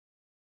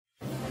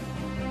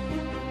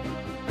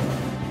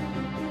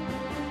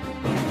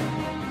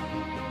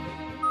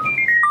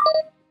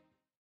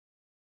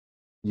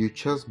You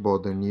just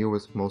bought the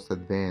newest, most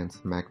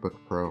advanced MacBook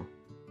Pro.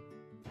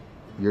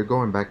 You're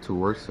going back to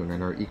work soon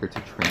and are eager to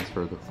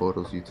transfer the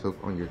photos you took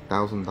on your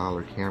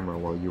 $1,000 camera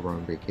while you were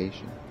on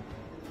vacation.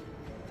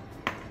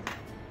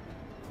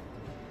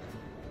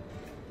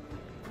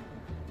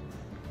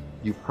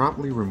 You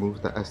promptly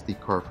remove the SD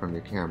card from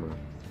your camera,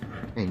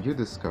 and you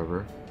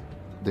discover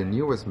the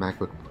newest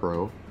MacBook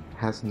Pro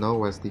has no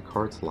SD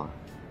card slot.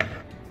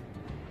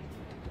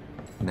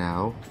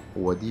 Now,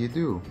 what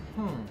do?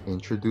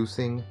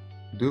 Introducing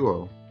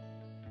Duo,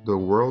 the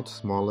world's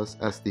smallest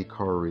SD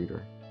card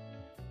reader.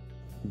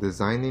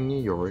 Designed in New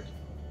York,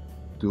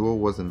 Duo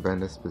was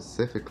invented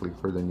specifically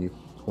for the new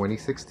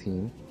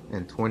 2016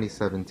 and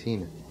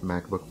 2017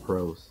 MacBook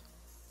Pros.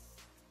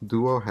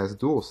 Duo has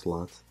dual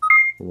slots,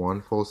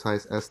 one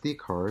full-size SD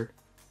card,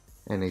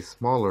 and a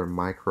smaller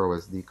micro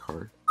SD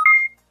card.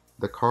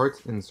 The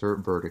cards insert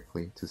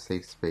vertically to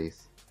save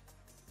space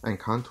and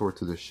contour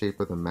to the shape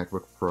of the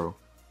MacBook Pro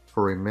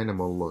for a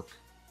minimal look.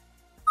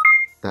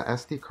 The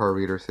SD card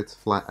reader sits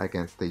flat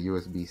against the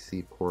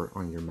USB-C port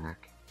on your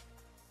Mac.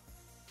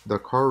 The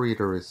card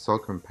reader is so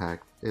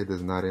compact it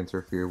does not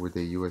interfere with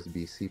the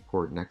USB-C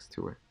port next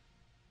to it.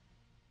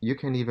 You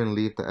can even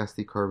leave the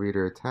SD card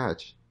reader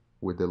attached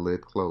with the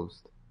lid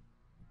closed.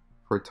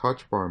 For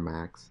Touch Bar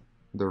Macs,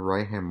 the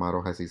right-hand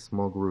model has a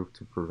small groove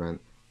to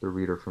prevent the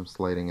reader from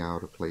sliding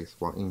out of place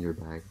while in your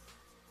bag.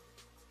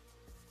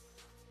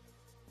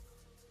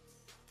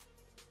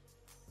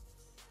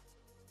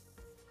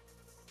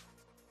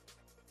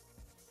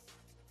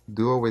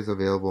 Duo is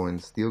available in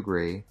steel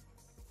gray,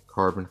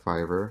 carbon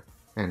fiber,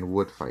 and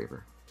wood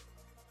fiber.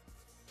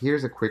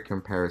 Here's a quick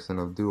comparison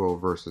of Duo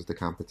versus the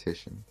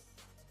competition.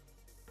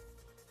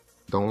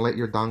 Don't let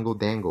your dongle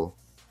dangle,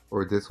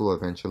 or this will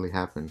eventually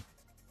happen.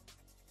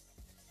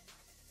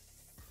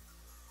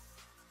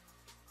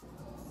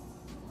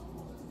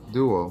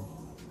 Duo,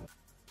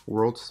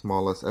 world's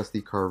smallest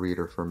SD card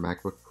reader for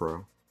MacBook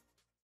Pro.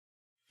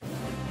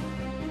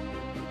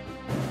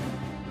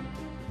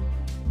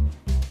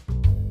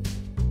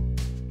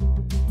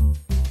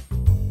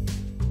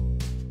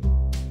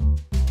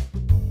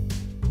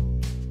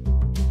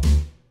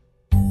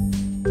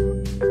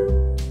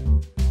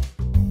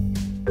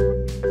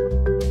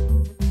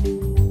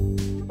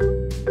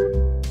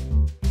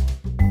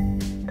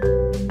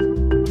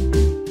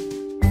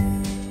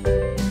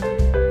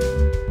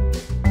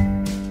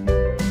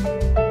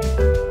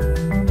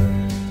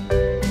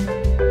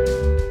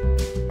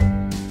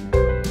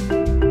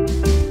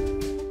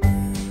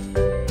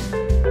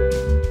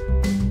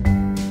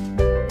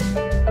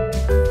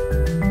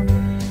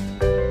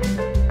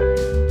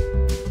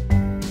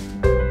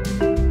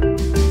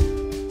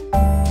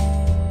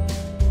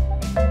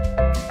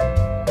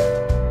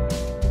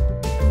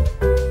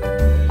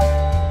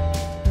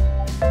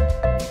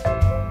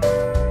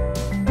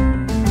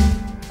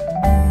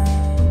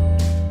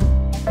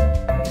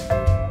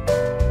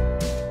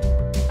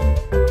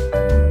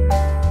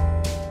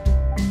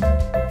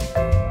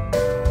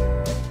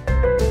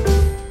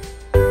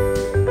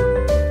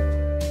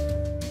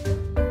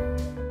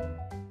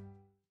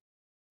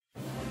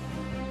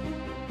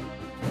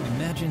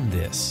 Imagine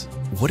this.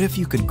 What if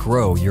you could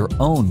grow your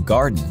own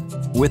garden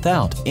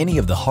without any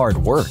of the hard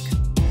work?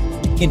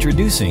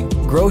 Introducing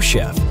Grow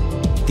Chef,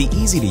 the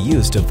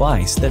easy-to-use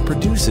device that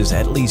produces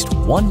at least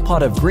one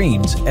pot of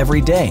greens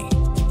every day.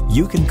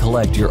 You can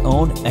collect your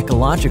own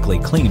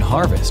ecologically clean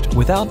harvest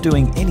without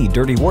doing any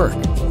dirty work.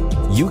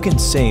 You can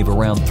save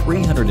around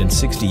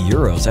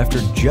 €360 after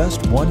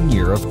just 1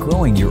 year of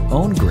growing your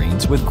own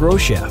greens with Grow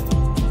Chef.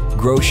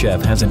 Grow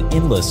Chef has an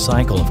endless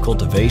cycle of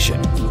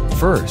cultivation.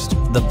 First,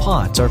 the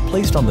pots are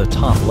placed on the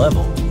top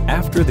level.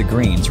 After the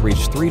greens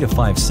reach 3 to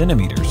 5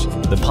 centimeters,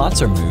 the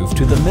pots are moved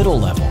to the middle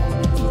level.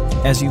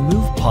 As you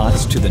move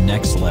pots to the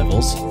next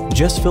levels,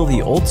 just fill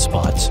the old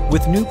spots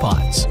with new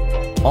pots.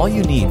 All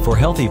you need for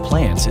healthy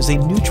plants is a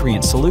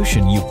nutrient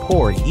solution you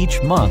pour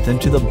each month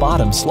into the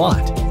bottom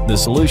slot. The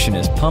solution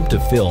is pumped to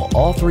fill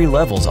all 3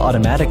 levels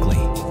automatically.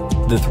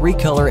 The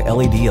 3-color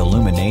LED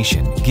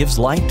illumination gives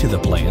light to the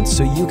plants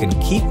so you can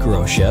keep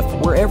Grow Chef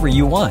wherever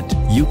you want.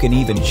 You can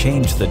even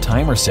change the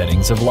timer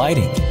settings of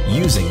lighting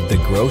using the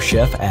Grow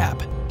Chef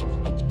app.